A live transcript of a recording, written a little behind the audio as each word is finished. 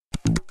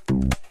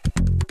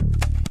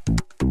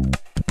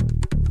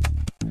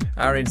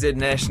RNZ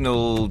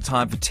National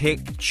Time for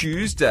Tech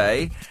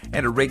Tuesday,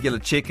 and a regular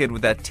check-in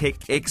with our tech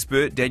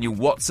expert, Daniel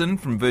Watson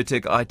from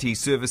Vertec IT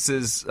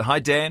Services. Hi,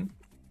 Dan.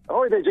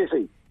 Hi there,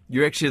 Jesse.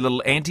 You're actually a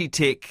little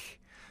anti-tech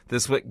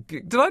this week.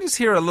 Did I just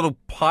hear a little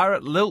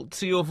pirate lilt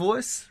to your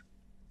voice?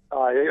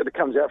 Yeah, it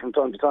comes out from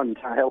time to time. You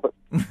can't help it.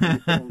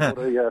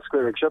 A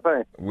square rig ship,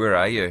 eh? Where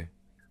are you?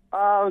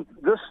 The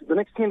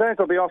next 10 days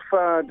I'll be off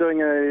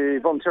doing a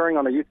volunteering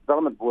on a youth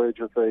development voyage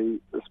with the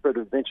Spirit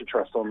of Adventure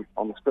Trust on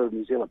the Spirit of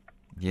New Zealand.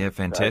 Yeah,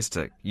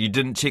 fantastic. You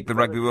didn't check the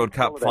Rugby World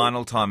Cup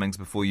final timings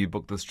before you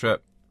booked this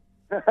trip?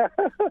 Yeah,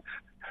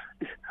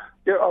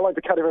 I like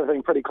to cut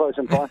everything pretty close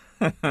in time.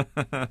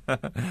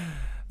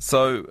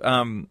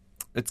 So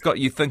it's got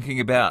you thinking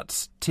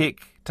about tech,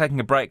 taking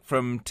a break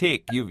from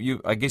tech.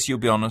 I guess you'll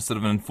be on a sort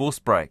of an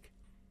enforced break.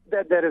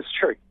 That is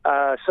true.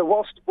 So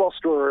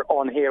whilst we're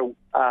on here,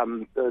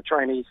 the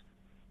trainees,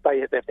 they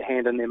have to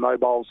hand in their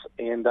mobiles,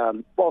 and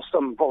whilst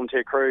I'm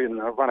volunteer crew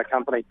and I run a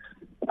company,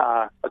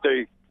 I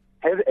do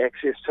have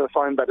access to the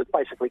phone, but it's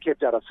basically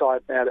kept out of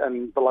sight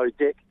and below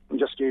deck and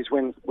just used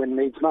when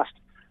needs must.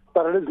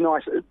 But it is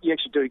nice. You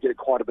actually do get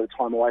quite a bit of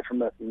time away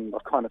from it, and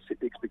I've kind of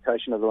set the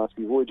expectation over the last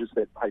few voyages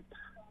that, hey,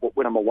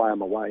 when I'm away,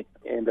 I'm away.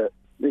 And,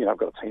 I've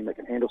got a team that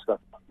can handle stuff.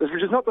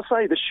 Which is not to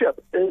say the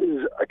ship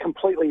is a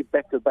completely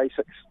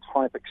back-to-basics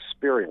type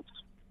experience.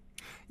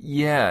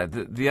 Yeah,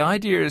 the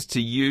idea is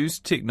to use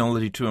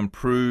technology to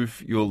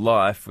improve your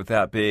life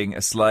without being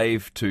a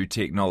slave to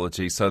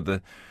technology.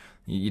 So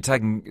you're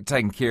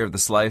taking care of the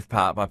slave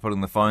part by putting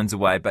the phones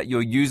away, but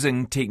you're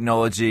using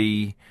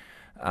technology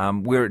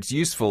where it's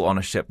useful on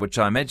a ship, which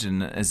I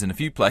imagine is in a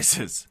few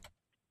places.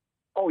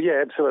 Oh,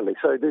 yeah, absolutely.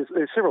 So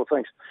there's several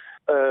things.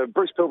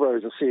 Bruce Pilbrow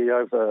is the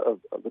CEO of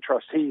the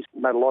Trust. He's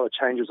made a lot of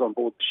changes on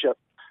board the ship.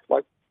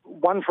 Like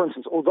one, for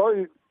instance,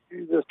 although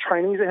the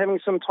trainees are having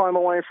some time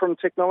away from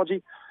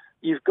technology,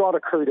 you've got a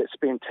crew that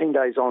spend 10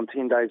 days on,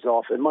 10 days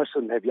off, and most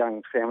of them have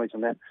young families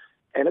and that.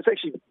 And it's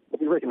actually,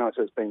 we recognise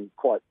it's been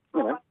quite,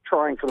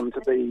 trying for them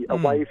to be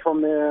away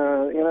from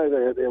their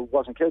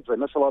wives and kids. They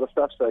miss a lot of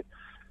stuff. So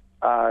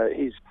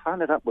he's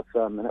partnered up with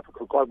an outfit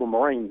called Global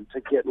Marine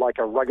to get like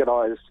a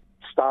ruggedised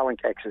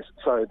Starlink access.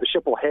 So the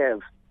ship will have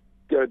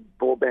good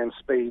broadband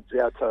speeds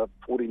out to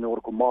 40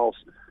 nautical miles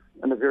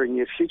in the very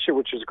near future,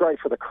 which is great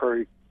for the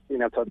crew,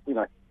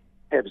 to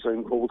have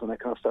Zoom calls and that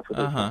kind of stuff with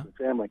their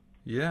family.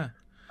 Yeah.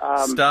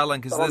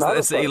 Starlink,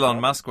 that's the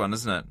Elon Musk one,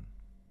 isn't it?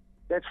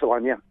 That's the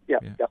one, yeah.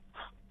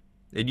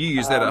 And you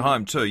use that at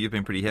home too. You've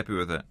been pretty happy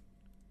with it.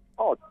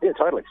 Oh, yeah,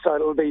 totally. So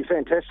it'll be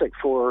fantastic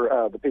for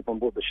the people on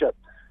board the ship.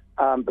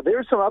 But there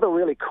are some other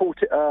really cool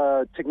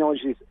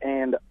technologies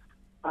and,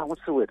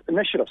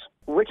 initiatives.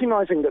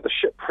 Recognizing that the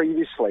ship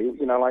previously,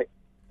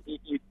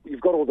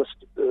 you've got all this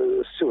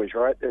sewage,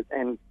 right?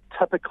 And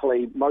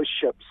typically most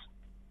ships,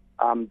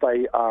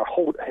 they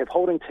have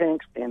holding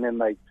tanks, and then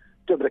they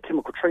do a bit of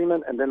chemical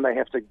treatment, and then they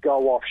have to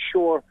go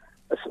offshore,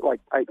 it's like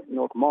 8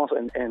 nautical miles,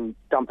 and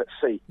dump at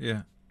sea.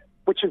 Yeah.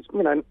 Which is,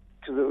 because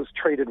it was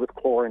treated with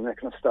chlorine, that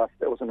kind of stuff.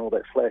 That wasn't all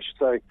that flash.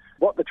 So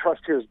what the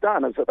Trust here has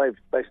done is that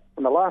they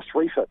in the last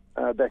refit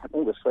back in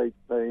August, they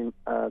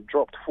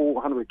dropped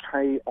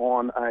 400K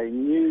on a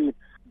new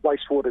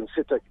wastewater and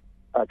septic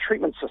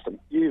treatment system.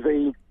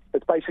 UV,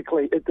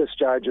 it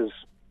discharges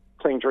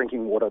clean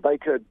drinking water. They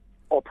could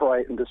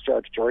operate and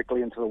discharge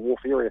directly into the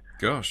wharf area.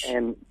 Gosh.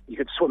 And you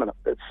could swim in it.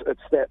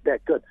 It's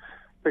that good.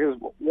 Because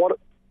what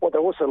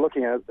they're also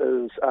looking at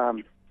is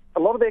a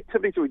lot of the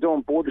activities that we do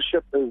on board the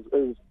ship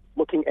is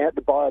looking at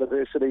the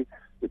biodiversity.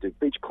 We do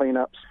beach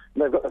cleanups.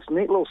 And they've got this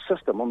neat little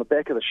system on the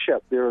back of the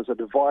ship. There is a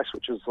device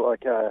which is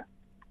like does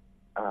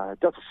a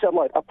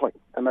satellite uplink,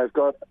 and they've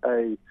got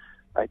a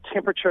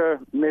temperature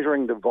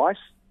measuring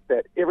device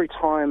that every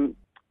time,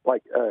 I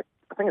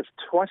think it's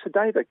twice a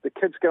day, the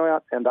kids go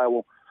out and they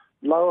will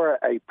lower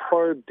a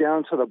probe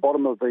down to the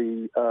bottom of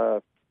the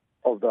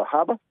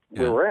harbour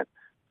where we're at,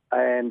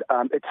 and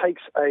it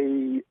takes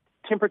a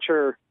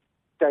temperature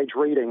gauge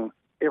reading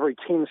every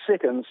 10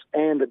 seconds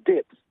and the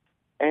depth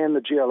and the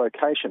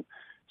geolocation.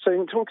 So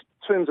in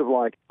terms of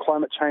like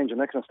climate change and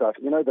that kind of stuff,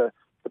 the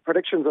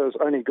predictions are as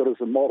only good as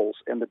the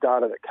models and the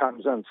data that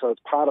comes in. So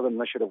it's part of an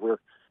initiative where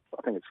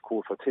I think it's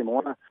called for Te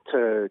Moana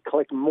to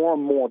collect more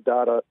and more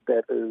data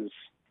that is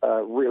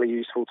really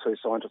useful to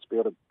scientists to be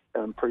able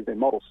to improve their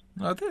models.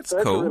 Oh, that's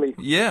so cool. That's a really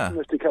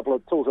interesting couple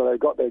of tools that they've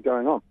got there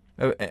going on.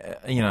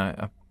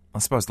 I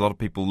suppose a lot of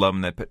people love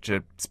in that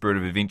picture, Spirit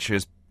of Adventure,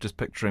 just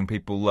picturing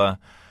people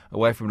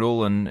away from it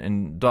all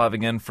and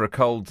diving in for a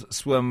cold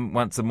swim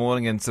once a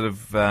morning and sort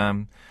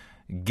of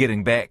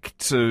getting back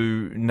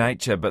to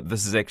nature. But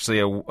this is actually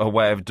a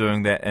way of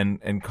doing that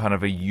in kind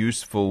of a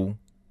useful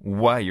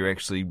way. You're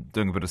actually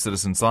doing a bit of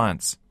citizen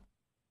science.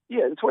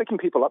 Yeah, it's waking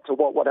people up to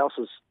what else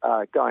is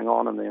going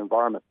on in the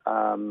environment.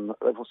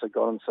 They've also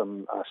got in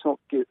some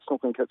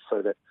snorkeling kits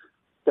so that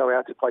go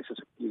out to places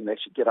you can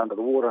actually get under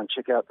the water and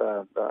check out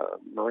the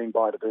marine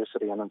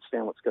biodiversity and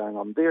understand what's going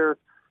on there.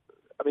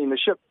 I mean, the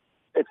ship,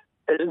 it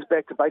is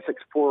back to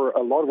basics for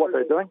a lot of what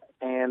they're doing,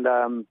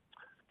 and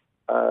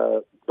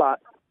but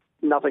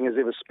nothing is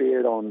ever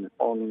spared on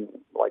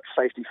like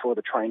safety for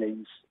the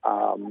trainees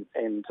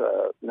and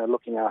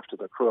looking after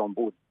the crew on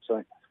board.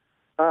 So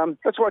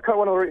that's why a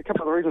couple of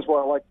the reasons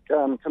why I like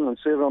coming and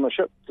serving on the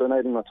ship,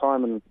 donating my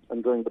time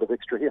and doing a bit of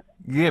extra here.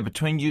 Yeah,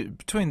 between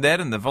that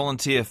and the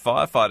volunteer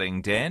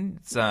firefighting, Dan,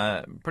 it's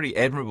pretty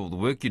admirable the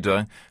work you're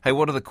doing. Hey,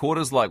 what are the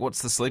quarters like?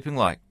 What's the sleeping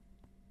like?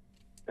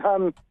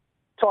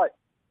 Tight.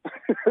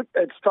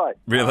 It's tight.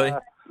 Really?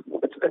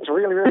 It's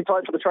really, really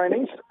tight for the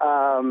trainees.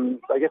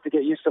 They get to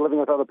get used to living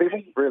with other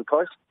people, really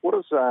close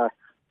quarters.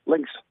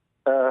 Link's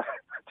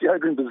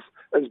deodorant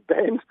is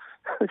banned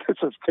because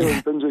it's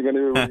killing binging and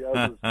everybody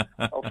else's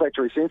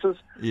olfactory senses.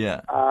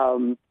 Yeah.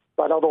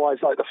 But otherwise,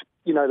 I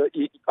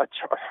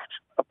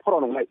put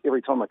on weight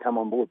every time I come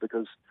on board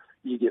because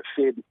you get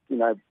fed,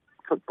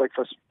 cooked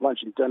breakfast, lunch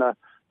and dinner,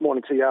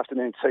 morning tea,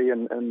 afternoon tea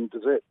and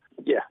dessert.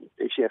 Yeah,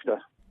 you actually have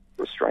to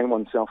restrain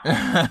oneself.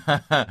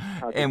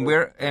 And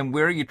where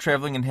are you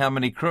travelling and how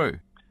many crew?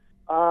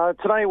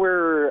 Today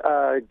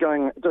we're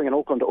doing an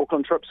Auckland to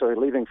Auckland trip, so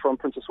leaving from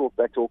Princess Wharf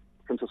back to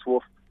Princess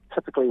Wharf.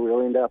 Typically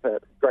we'll end up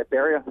at Great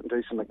Barrier and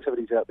do some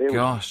activities out there.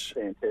 Gosh.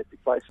 Which is a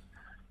fantastic place.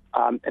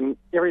 And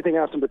everything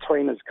else in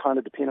between is kind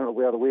of dependent on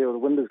where the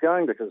wind is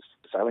going because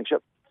it's a sailing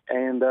ship.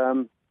 And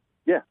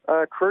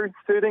crew,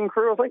 13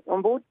 crew I think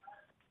on board.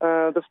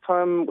 This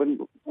time we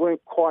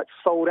weren't quite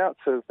sold out,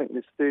 so I think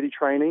there's 30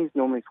 trainees,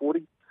 normally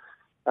 40.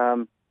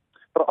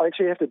 But I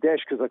actually have to dash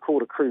because I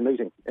called a crew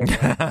meeting.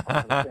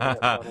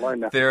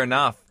 Fair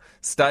enough.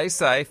 Stay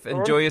safe,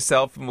 enjoy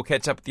yourself, and we'll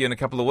catch up with you in a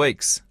couple of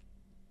weeks.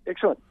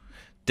 Excellent.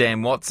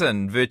 Dan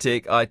Watson,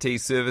 Vertec IT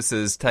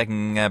Services,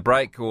 taking a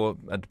break or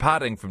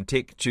departing from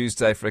Tech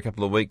Tuesday for a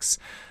couple of weeks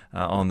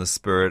on the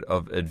spirit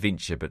of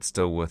adventure, but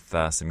still with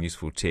some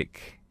useful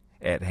tech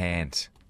at hand.